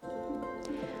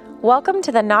Welcome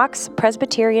to the Knox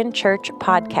Presbyterian Church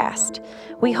podcast.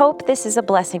 We hope this is a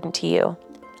blessing to you.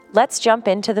 Let's jump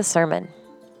into the sermon.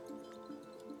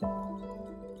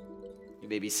 You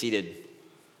may be seated.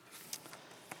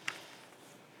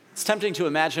 It's tempting to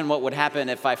imagine what would happen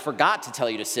if I forgot to tell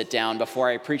you to sit down before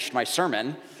I preached my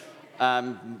sermon.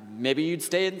 Maybe you'd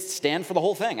stay and stand for the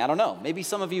whole thing. I don't know. Maybe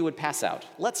some of you would pass out.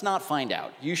 Let's not find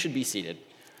out. You should be seated.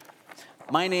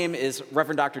 My name is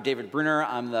Reverend Dr. David Brunner.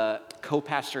 I'm the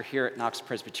co-pastor here at Knox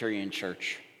Presbyterian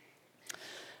Church.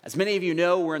 As many of you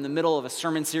know, we're in the middle of a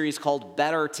sermon series called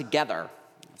Better Together.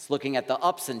 It's looking at the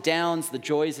ups and downs, the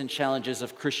joys and challenges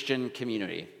of Christian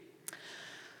community.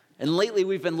 And lately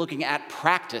we've been looking at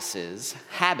practices,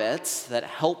 habits that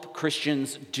help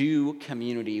Christians do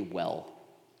community well,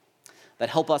 that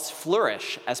help us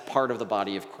flourish as part of the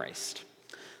body of Christ.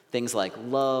 Things like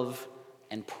love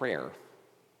and prayer.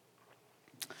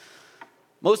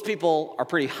 Most people are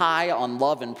pretty high on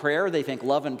love and prayer. They think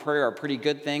love and prayer are pretty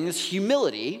good things.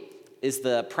 Humility is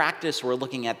the practice we're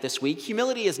looking at this week.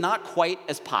 Humility is not quite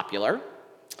as popular.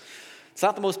 It's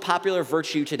not the most popular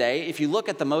virtue today. If you look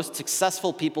at the most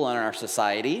successful people in our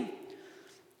society,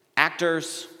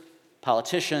 actors,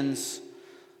 politicians,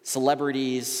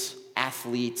 celebrities,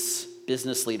 athletes,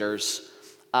 business leaders,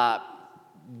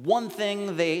 one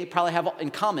thing they probably have in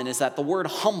common is that the word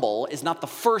humble is not the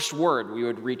first word we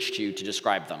would reach to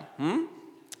describe them.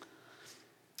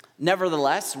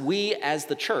 Nevertheless, we as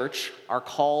the church are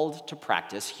called to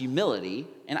practice humility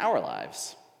in our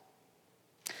lives.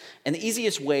 And the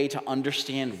easiest way to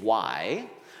understand why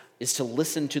is to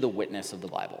listen to the witness of the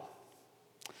Bible,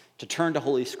 to turn to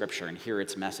Holy Scripture and hear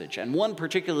its message. And one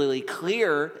particularly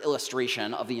clear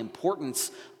illustration of the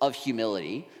importance of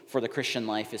humility for the Christian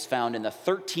life is found in the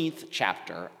 13th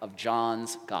chapter of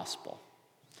John's Gospel.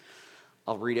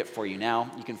 I'll read it for you now.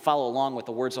 You can follow along with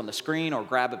the words on the screen or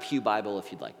grab a pew Bible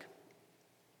if you'd like.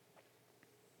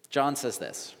 John says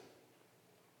this: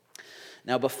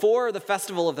 "Now before the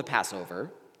festival of the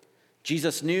Passover,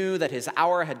 Jesus knew that his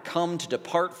hour had come to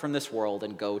depart from this world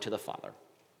and go to the Father.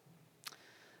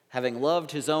 Having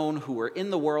loved his own who were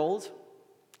in the world,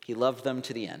 he loved them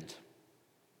to the end.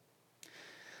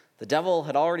 The devil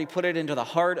had already put it into the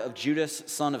heart of Judas,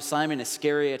 son of Simon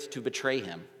Iscariot, to betray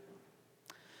him.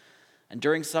 And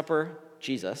during supper,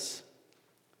 Jesus,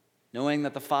 knowing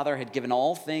that the Father had given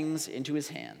all things into his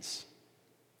hands,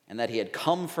 and that he had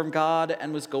come from God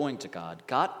and was going to God,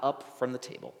 got up from the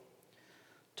table,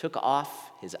 took off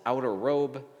his outer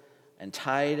robe, and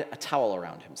tied a towel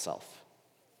around himself.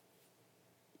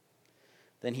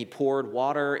 Then he poured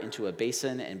water into a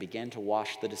basin and began to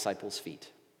wash the disciples'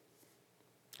 feet,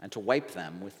 and to wipe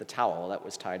them with the towel that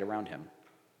was tied around him.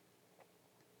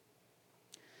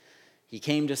 He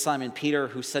came to Simon Peter,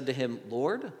 who said to him,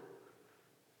 'Lord,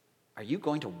 are you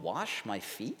going to wash my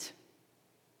feet?'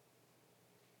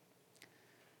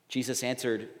 Jesus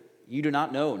answered, 'You do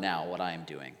not know now what I am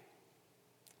doing,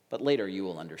 but later you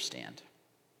will understand.'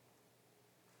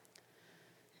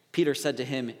 Peter said to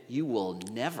him, 'You will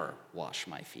never wash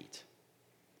my feet.'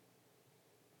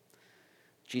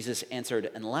 Jesus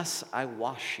answered, 'Unless I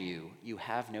wash you, you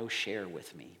have no share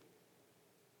with me.'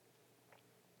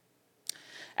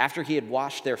 After he had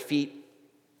washed their feet,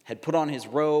 had put on his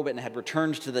robe, and had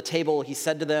returned to the table, he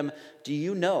said to them, 'Do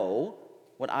you know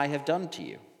what I have done to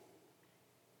you?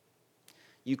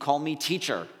 You call me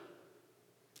teacher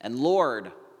and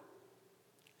Lord,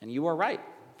 and you are right,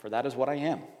 for that is what I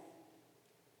am.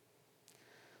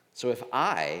 So if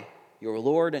I, your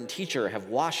Lord and teacher, have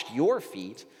washed your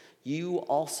feet, you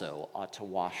also ought to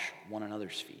wash one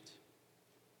another's feet.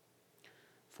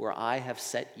 For I have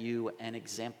set you an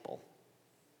example,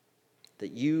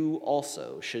 that you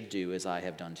also should do as I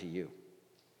have done to you.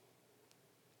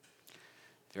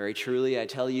 Very truly, I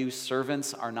tell you,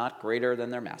 servants are not greater than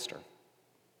their master,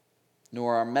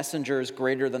 nor are messengers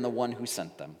greater than the one who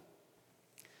sent them.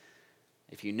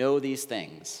 If you know these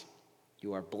things,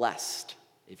 you are blessed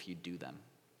if you do them."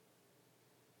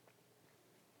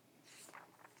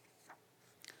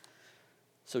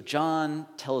 So John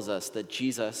tells us that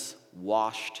Jesus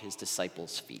washed his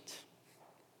disciples' feet.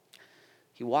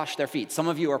 He washed their feet. Some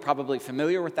of you are probably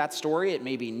familiar with that story. It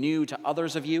may be new to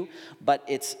others of you, but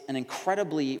it's an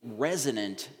incredibly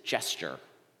resonant gesture.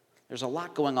 There's a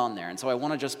lot going on there, and so I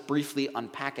want to just briefly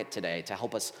unpack it today to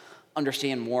help us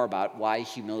understand more about why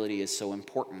humility is so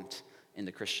important in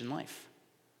the Christian life.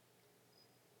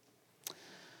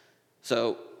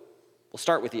 So we'll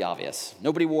start with the obvious.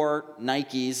 Nobody wore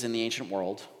Nikes in the ancient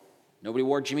world. Nobody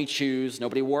wore Jimmy Choos.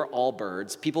 Nobody wore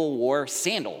Allbirds. People wore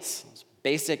sandals,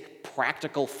 basic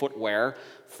practical footwear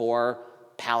for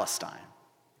Palestine.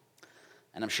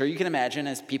 And I'm sure you can imagine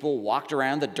as people walked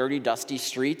around the dirty, dusty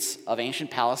streets of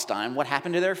ancient Palestine, what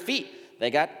happened to their feet?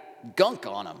 They got gunk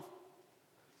on them.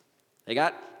 They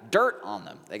got dirt on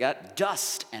them. They got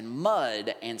dust and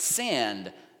mud and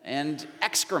sand and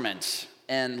excrement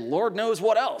and Lord knows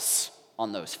what else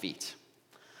on those feet.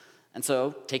 And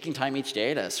so taking time each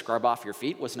day to scrub off your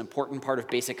feet was an important part of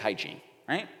basic hygiene,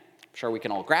 right? I'm sure we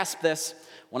can all grasp this.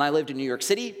 When I lived in New York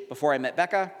City before I met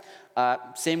Becca,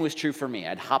 same was true for me.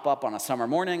 I'd hop up on a summer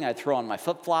morning, I'd throw on my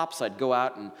flip-flops, I'd go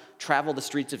out and travel the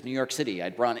streets of New York City.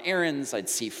 I'd run errands, I'd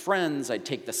see friends, I'd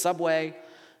take the subway.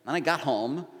 Then I got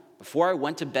home. Before I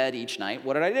went to bed each night,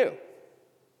 what did I do?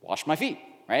 Wash my feet,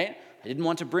 right? I didn't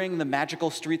want to bring the magical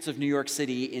streets of New York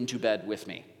City into bed with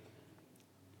me.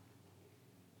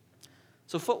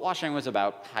 So foot washing was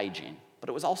about hygiene, but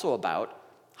it was also about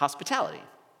hospitality.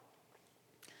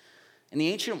 In the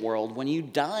ancient world, when you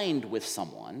dined with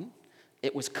someone,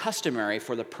 it was customary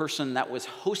for the person that was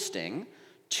hosting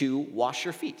to wash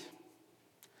your feet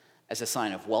as a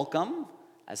sign of welcome,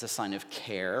 as a sign of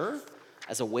care,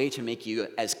 as a way to make you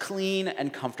as clean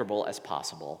and comfortable as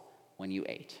possible when you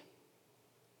ate.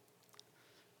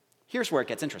 Here's where it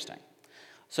gets interesting.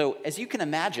 So, as you can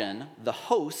imagine, the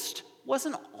host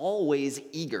wasn't always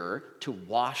eager to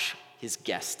wash his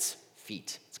guests'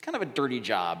 feet. It's kind of a dirty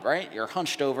job, right? You're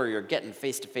hunched over, you're getting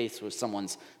face to face with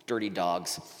someone's dirty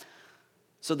dogs.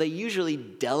 So they usually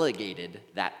delegated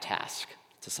that task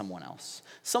to someone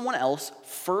else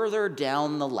further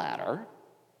down the ladder,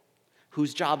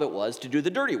 whose job it was to do the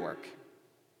dirty work.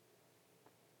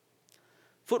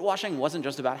 Foot washing wasn't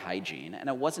just about hygiene, and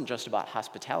it wasn't just about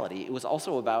hospitality, it was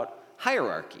also about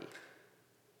hierarchy,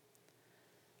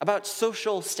 about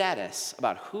social status,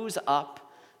 about who's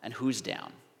up and who's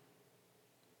down.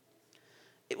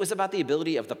 It was about the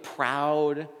ability of the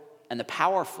proud and the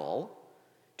powerful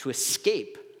to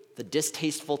escape the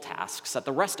distasteful tasks that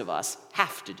the rest of us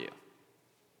have to do.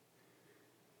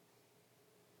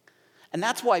 And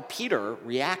that's why Peter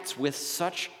reacts with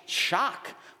such shock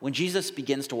when Jesus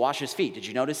begins to wash his feet. Did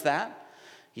you notice that?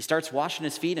 He starts washing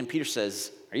his feet, and Peter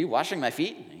says, "Are you washing my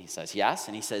feet?" And he says, "Yes."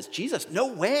 And he says, "Jesus, no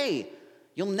way.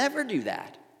 You'll never do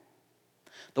that."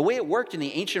 The way it worked in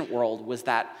the ancient world was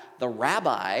that the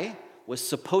rabbi was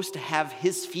supposed to have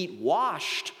his feet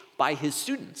washed by his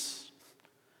students.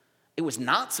 It was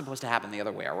not supposed to happen the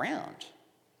other way around.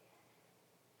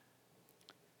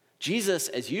 Jesus,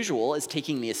 as usual, is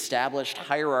taking the established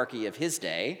hierarchy of his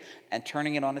day and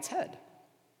turning it on its head.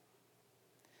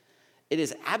 It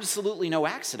is absolutely no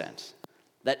accident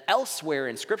that elsewhere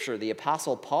in Scripture, the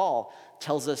Apostle Paul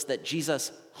tells us that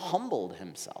Jesus humbled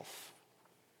himself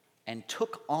and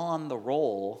took on the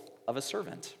role of a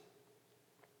servant.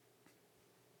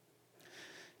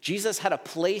 Jesus had a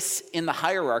place in the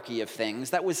hierarchy of things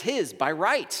that was his by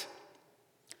right.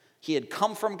 He had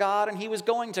come from God and he was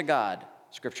going to God,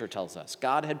 Scripture tells us.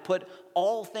 God had put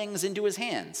all things into his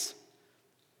hands.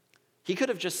 He could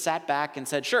have just sat back and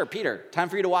said, "Sure, Peter, time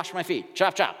for you to wash my feet.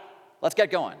 Chop, chop. Let's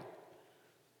get going."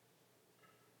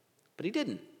 But he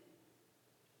didn't.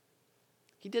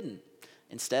 He didn't.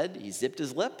 Instead, he zipped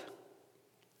his lip,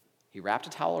 he wrapped a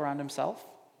towel around himself,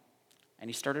 and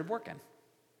he started working.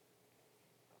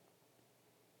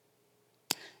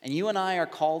 And you and I are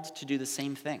called to do the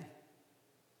same thing.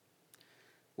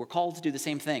 We're called to do the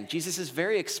same thing. Jesus is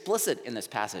very explicit in this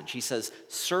passage. He says,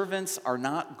 servants are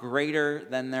not greater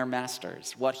than their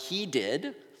masters. What he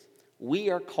did,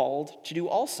 we are called to do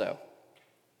also.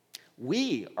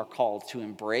 We are called to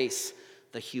embrace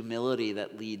the humility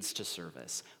that leads to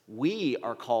service. We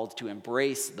are called to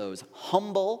embrace those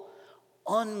humble,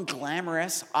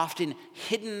 unglamorous, often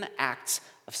hidden acts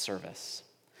of service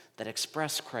that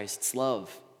express Christ's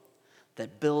love,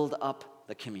 that build up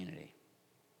the community.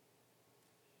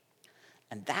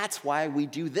 And that's why we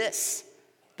do this.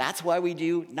 That's why we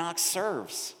do Knox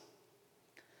Serves.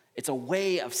 It's a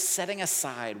way of setting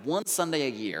aside one Sunday a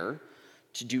year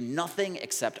to do nothing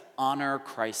except honor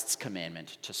Christ's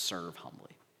commandment to serve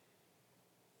humbly.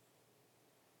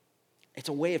 It's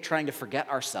a way of trying to forget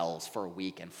ourselves for a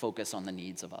week and focus on the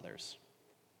needs of others.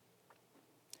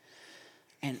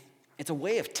 And it's a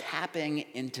way of tapping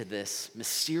into this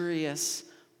mysterious,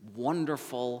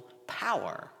 wonderful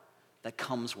power that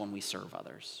comes when we serve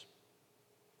others.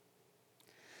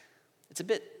 It's a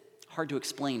bit hard to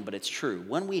explain, but it's true.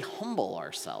 When we humble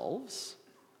ourselves,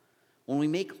 when we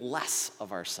make less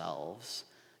of ourselves,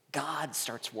 God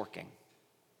starts working.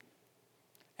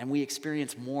 And we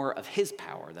experience more of his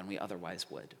power than we otherwise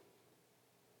would.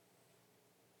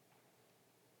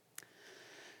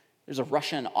 There's a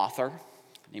Russian author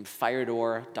named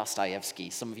Fyodor Dostoevsky.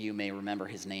 Some of you may remember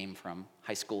his name from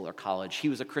high school or college. He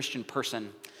was a Christian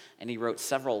person, and he wrote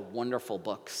several wonderful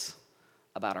books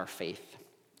about our faith.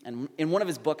 And in one of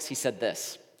his books, he said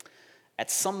this: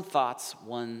 "At some thoughts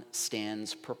one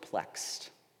stands perplexed,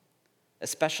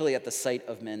 especially at the sight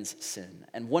of men's sin,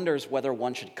 and wonders whether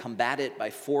one should combat it by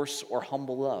force or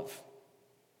humble love.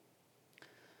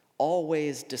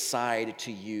 Always decide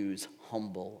to use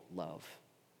humble love.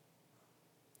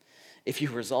 If you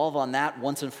resolve on that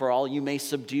once and for all, you may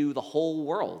subdue the whole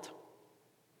world.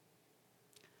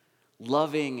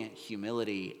 Loving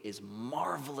humility is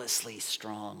marvelously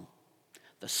strong,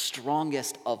 the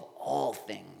strongest of all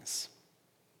things.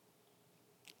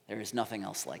 There is nothing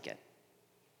else like it."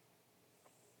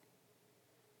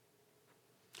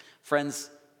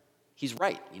 Friends, he's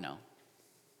right,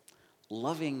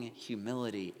 Loving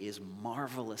humility is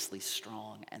marvelously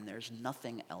strong, and there's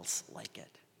nothing else like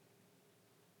it.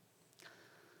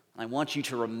 I want you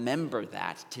to remember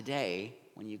that today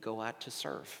when you go out to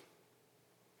serve.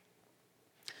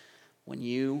 When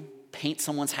you paint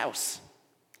someone's house,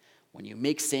 when you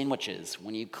make sandwiches,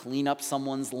 when you clean up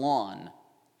someone's lawn,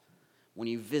 when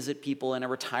you visit people in a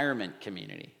retirement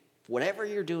community, whatever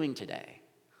you're doing today,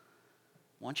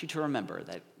 I want you to remember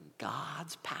that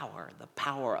God's power, the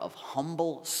power of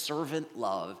humble servant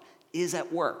love, is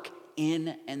at work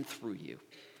in and through you,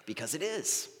 because it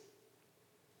is.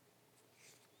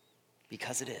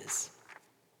 Because it is.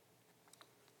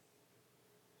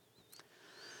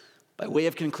 By way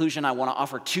of conclusion, I want to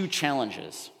offer 2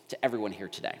 challenges to everyone here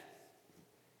today.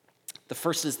 The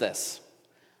first is this: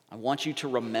 I want you to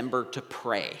remember to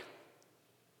pray.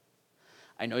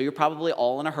 I know you're probably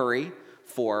all in a hurry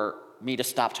for me to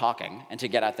stop talking and to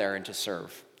get out there and to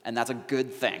serve, and that's a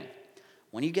good thing.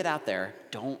 When you get out there,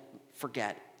 don't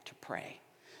forget to pray.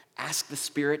 Ask the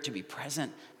Spirit to be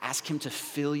present. Ask Him to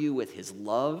fill you with His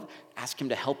love. Ask Him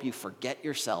to help you forget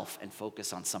yourself and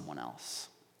focus on someone else.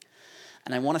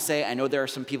 And I want to say, I know there are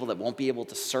some people that won't be able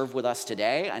to serve with us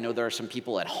today. I know there are some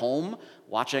people at home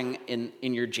watching in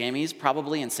your jammies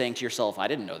probably and saying to yourself, I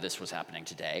didn't know this was happening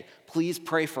today. Please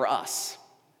pray for us.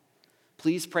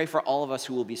 Please pray for all of us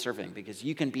who will be serving, because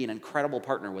you can be an incredible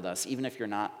partner with us even if you're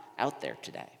not out there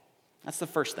today. That's the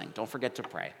first thing. Don't forget to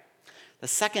pray. The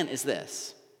second is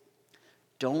this: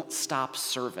 don't stop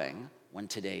serving when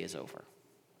today is over.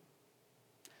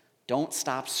 Don't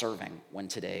stop serving when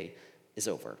today is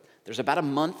over. There's about a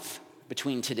month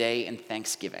between today and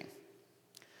Thanksgiving.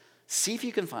 See if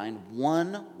you can find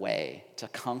one way to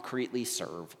concretely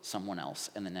serve someone else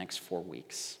in the next 4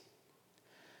 weeks.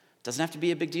 Doesn't have to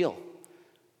be a big deal.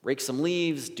 Rake some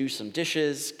leaves, do some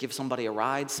dishes, give somebody a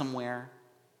ride somewhere.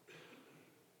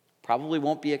 Probably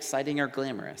won't be exciting or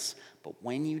glamorous, but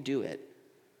when you do it,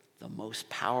 the most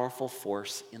powerful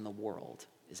force in the world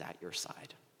is at your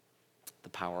side. The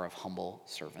power of humble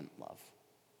servant love.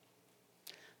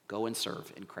 Go and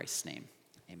serve in Christ's name.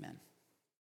 Amen.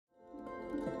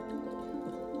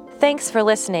 Thanks for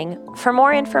listening. For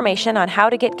more information on how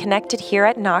to get connected here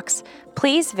at Knox,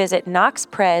 please visit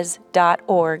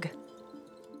knoxpres.org.